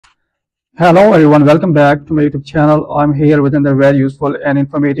Hello everyone, welcome back to my YouTube channel. I'm here with another very useful and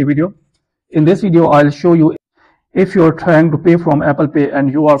informative video. In this video, I'll show you if you're trying to pay from Apple Pay and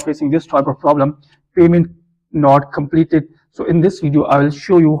you are facing this type of problem, payment not completed. So in this video, I will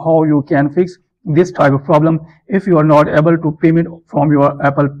show you how you can fix this type of problem if you are not able to payment from your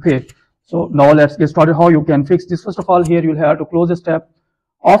Apple Pay. So now let's get started how you can fix this. First of all, here you'll have to close this tab.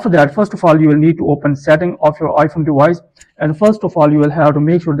 After that, first of all, you will need to open setting of your iPhone device. And first of all, you will have to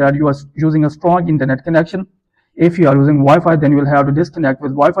make sure that you are using a strong internet connection. If you are using Wi-Fi, then you will have to disconnect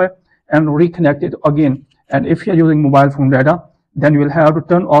with Wi-Fi and reconnect it again. And if you are using mobile phone data, then you will have to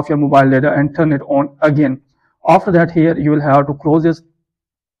turn off your mobile data and turn it on again. After that, here you will have to close this.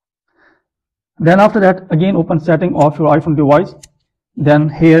 Then after that, again open setting of your iPhone device. Then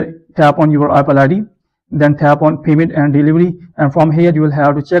here tap on your Apple ID. Then tap on payment and delivery, and from here you will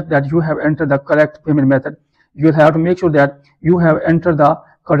have to check that you have entered the correct payment method. You will have to make sure that you have entered the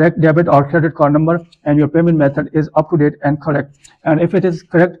correct debit or credit card number and your payment method is up to date and correct. And if it is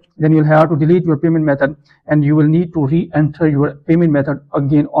correct, then you will have to delete your payment method and you will need to re-enter your payment method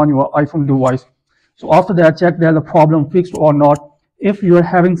again on your iPhone device. So after that, check that the problem fixed or not. If you are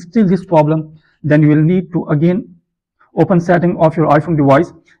having still this problem, then you will need to again open setting of your iPhone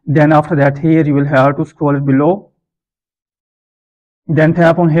device. Then after that, here you will have to scroll it below. Then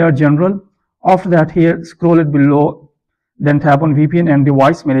tap on here general. After that, here scroll it below. Then tap on VPN and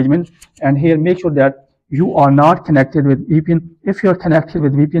device management. And here make sure that you are not connected with VPN. If you are connected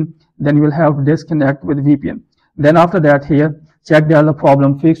with VPN, then you will have to disconnect with VPN. Then after that, here check that the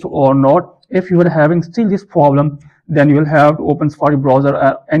problem fixed or not. If you are having still this problem, then you will have to open Safari browser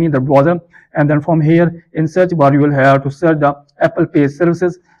or any other browser. And then from here in search bar, you will have to search the Apple Pay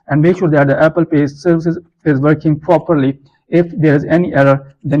services and make sure that the Apple Pay services is working properly. If there is any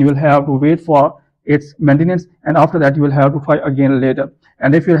error, then you will have to wait for its maintenance, and after that you will have to try again later.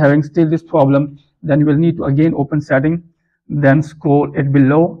 And if you're having still this problem, then you will need to again open setting, then scroll it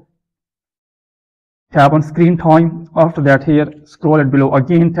below, tap on screen time. After that, here scroll it below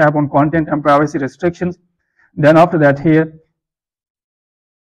again, tap on content and privacy restrictions. Then after that, here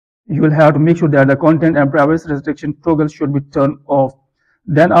you will have to make sure that the content and privacy restriction toggle should be turned off.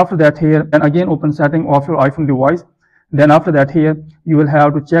 Then after that, here and again open setting of your iPhone device. Then after that, here you will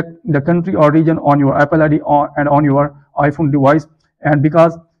have to check the country or region on your Apple ID and on your iPhone device. And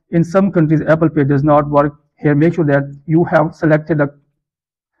because in some countries Apple Pay does not work, here make sure that you have selected the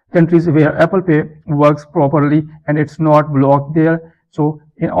countries where Apple Pay works properly and it's not blocked there. So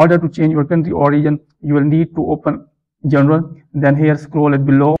in order to change your country or region, you will need to open general. Then here scroll it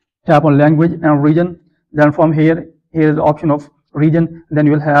below, tap on language and region. Then from here is the option of region. Then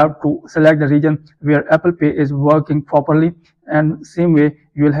you will have to select the region where Apple Pay is working properly, and same way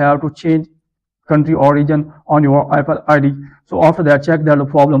you will have to change country or region on your Apple ID. So after that, check that the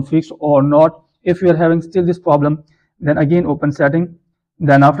problem fixed or not. If you are having still this problem, then again open setting.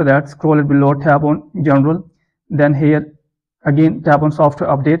 Then after that, scroll it below, tap on general. Then here again tap on software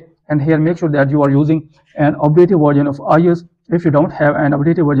update, and here make sure that you are using an updated version of iOS. If you don't have an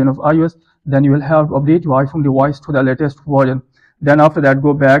updated version of iOS, then you will have to update your iPhone device to the latest version. Then after that,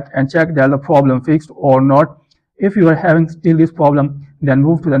 go back and check that the problem fixed or not. If you are having still this problem, then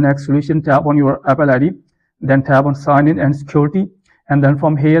move to the next solution, tap on your Apple ID, then tap on sign in and security. And then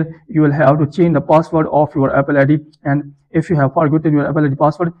from here, you will have to change the password of your Apple ID. And if you have forgotten your Apple ID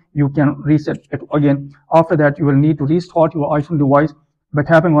password, you can reset it again. After that, you will need to restart your iPhone device by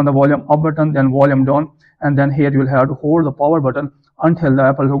tapping on the volume up button, then volume down. And then here you will have to hold the power button until the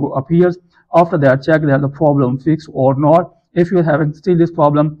Apple logo appears. After that, check that the problem fixed or not. If you are having still this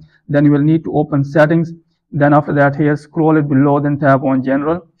problem, then you will need to open settings. Then after that, here scroll it below, then tap on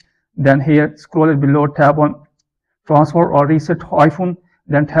general. Then here scroll it below, tap on transfer or reset iPhone.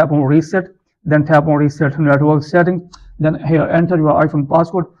 Then tap on reset. Then tap on reset network settings. Then here enter your iPhone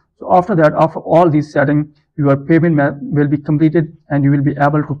password. So after that, after all these settings, your payment will be completed and you will be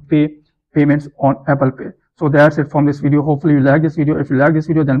able to pay payments on Apple Pay. So that's it from this video. Hopefully you like this video. If you like this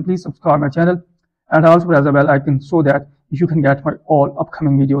video, then please subscribe my channel and also press the bell icon so that you can get my all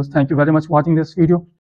upcoming videos. Thank you very much for watching this video.